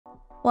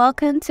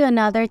Welcome to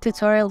another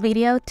tutorial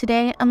video.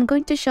 Today I'm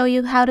going to show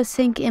you how to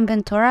sync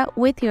Inventora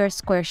with your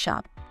Square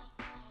shop.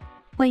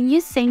 When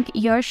you sync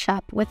your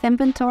shop with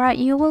Inventora,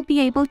 you will be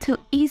able to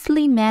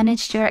easily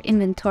manage your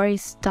inventory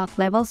stock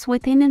levels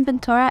within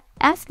Inventora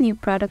as new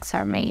products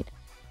are made.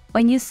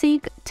 When you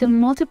sync to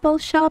multiple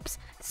shops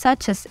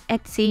such as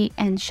Etsy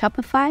and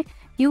Shopify,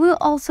 you will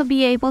also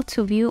be able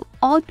to view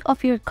all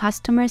of your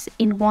customers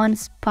in one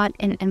spot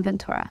in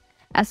Inventora,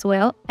 as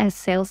well as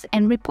sales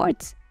and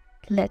reports.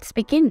 Let's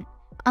begin.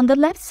 On the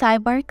left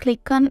sidebar,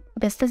 click on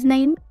Business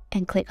Name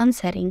and click on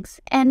Settings,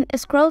 and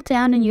scroll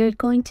down and you're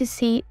going to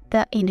see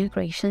the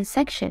Integration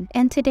section.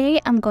 And today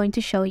I'm going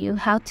to show you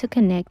how to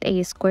connect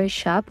a Square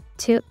shop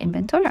to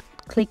Inventora.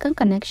 Click on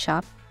Connect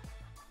Shop.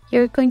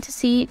 You're going to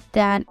see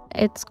that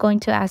it's going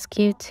to ask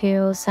you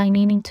to sign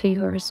in into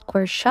your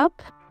Square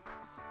shop.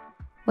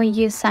 When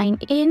you sign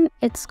in,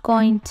 it's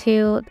going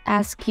to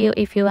ask you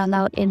if you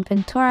allowed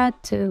Inventora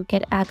to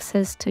get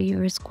access to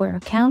your Square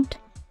account.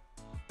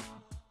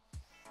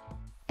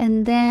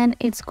 And then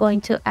it's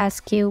going to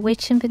ask you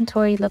which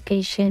inventory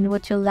location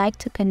would you like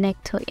to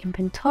connect to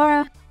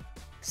Inventora.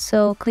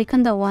 So click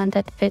on the one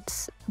that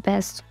fits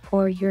best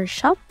for your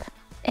shop.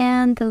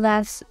 And the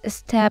last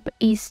step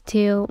is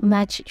to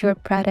match your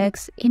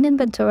products in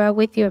Inventora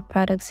with your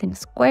products in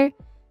Square.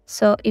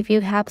 So if you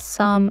have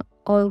some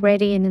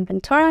already in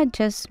Inventora,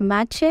 just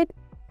match it,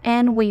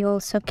 and we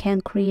also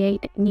can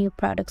create new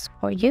products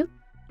for you.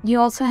 You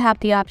also have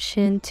the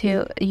option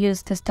to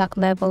use the stock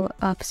level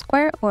of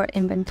Square or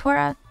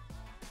Inventora.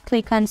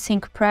 Click on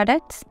Sync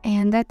Products,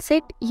 and that's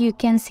it. You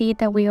can see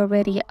that we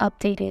already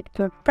updated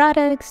your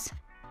products.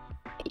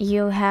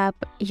 You have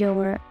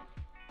your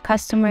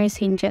customers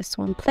in just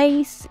one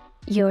place,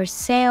 your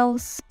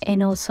sales,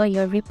 and also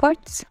your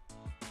reports.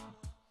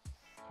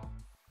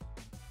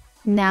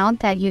 Now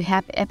that you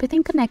have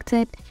everything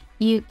connected,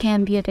 you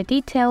can view the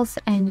details,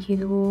 and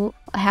you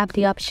have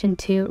the option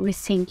to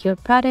resync your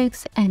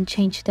products and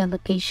change the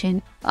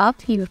location of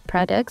your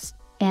products.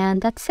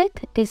 And that's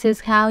it. This is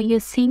how you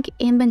sync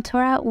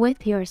Inventora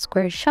with your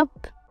Square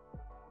shop.